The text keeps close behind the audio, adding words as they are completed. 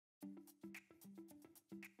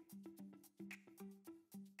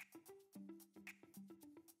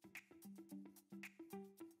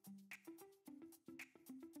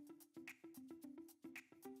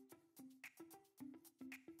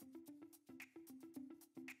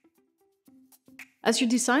As your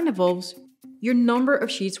design evolves, your number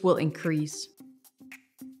of sheets will increase.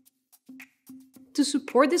 To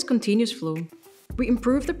support this continuous flow, we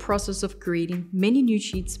improve the process of creating many new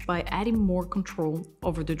sheets by adding more control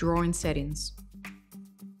over the drawing settings,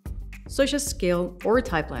 such as scale or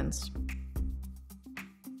type lengths.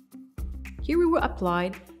 Here we will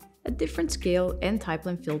apply a different scale and type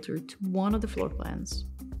length filter to one of the floor plans.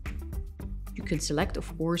 You can select,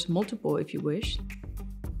 of course, multiple if you wish,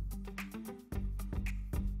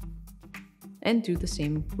 and do the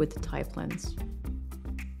same with the type lengths.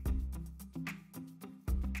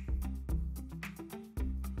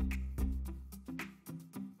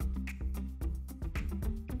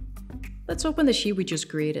 Let's open the sheet we just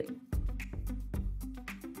created.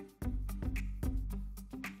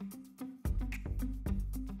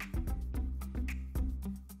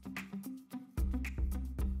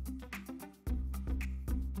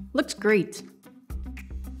 Looks great!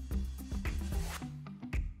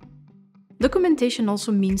 Documentation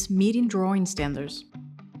also means meeting drawing standards.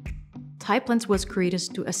 Type lengths was created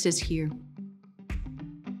to assist here.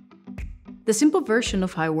 The simple version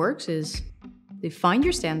of how it works is define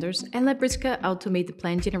your standards and let BricsCAD automate the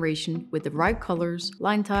plan generation with the right colors,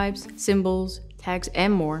 line types, symbols, tags,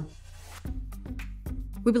 and more.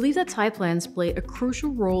 We believe that type lengths play a crucial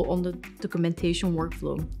role on the documentation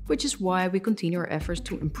workflow, which is why we continue our efforts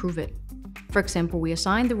to improve it. For example, we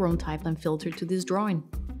assign the wrong type length filter to this drawing,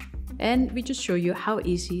 and we just show you how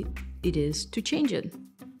easy it is to change it.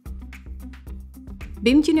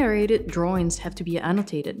 BIM-generated drawings have to be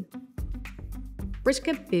annotated.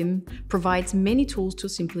 BricsCAD BIM provides many tools to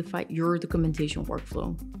simplify your documentation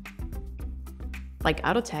workflow, like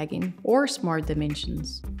auto-tagging or smart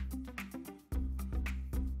dimensions.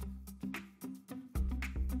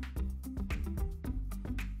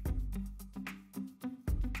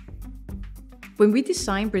 When we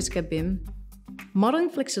design BricsCAD BIM, modeling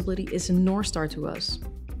flexibility is a North Star to us.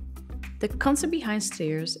 The concept behind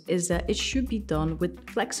stairs is that it should be done with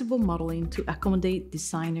flexible modeling to accommodate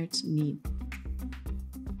designers' needs.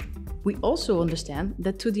 We also understand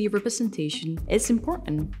that 2D representation is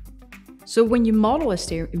important. So when you model a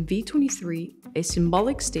stair in V23, a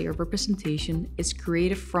symbolic stair representation is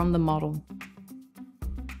created from the model.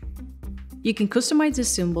 You can customize this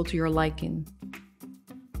symbol to your liking.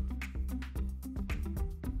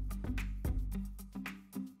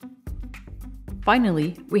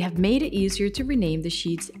 Finally, we have made it easier to rename the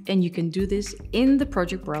sheets, and you can do this in the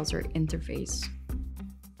project browser interface.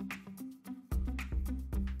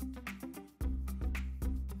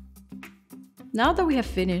 Now that we have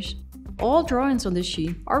finished, all drawings on this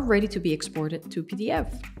sheet are ready to be exported to PDF.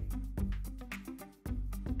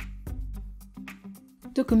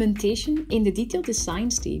 Documentation in the detailed design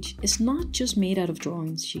stage is not just made out of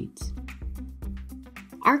drawing sheets.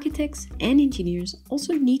 Architects and engineers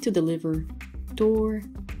also need to deliver door,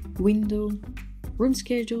 window, room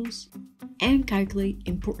schedules, and calculate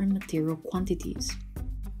important material quantities.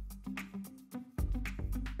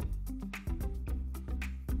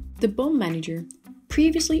 The BOM Manager,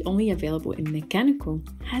 previously only available in mechanical,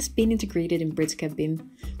 has been integrated in BricsCAD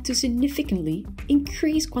BIM to significantly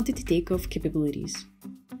increase quantity takeoff capabilities.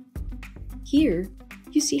 Here,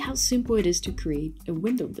 you see how simple it is to create a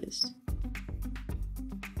window list.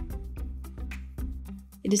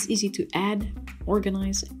 It is easy to add,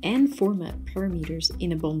 organize, and format parameters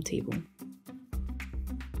in a BOM table.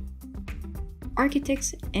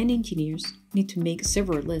 Architects and engineers need to make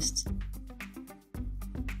several lists.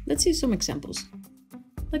 Let's see some examples,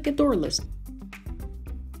 like a door list,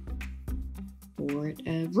 or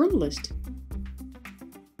a room list,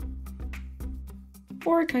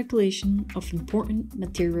 or a calculation of important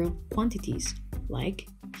material quantities, like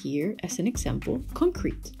here as an example,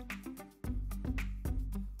 concrete.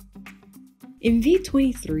 In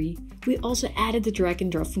V23, we also added the drag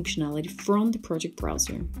and drop functionality from the project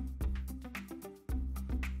browser.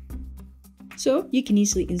 So you can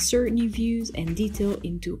easily insert new views and detail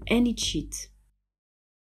into any sheet.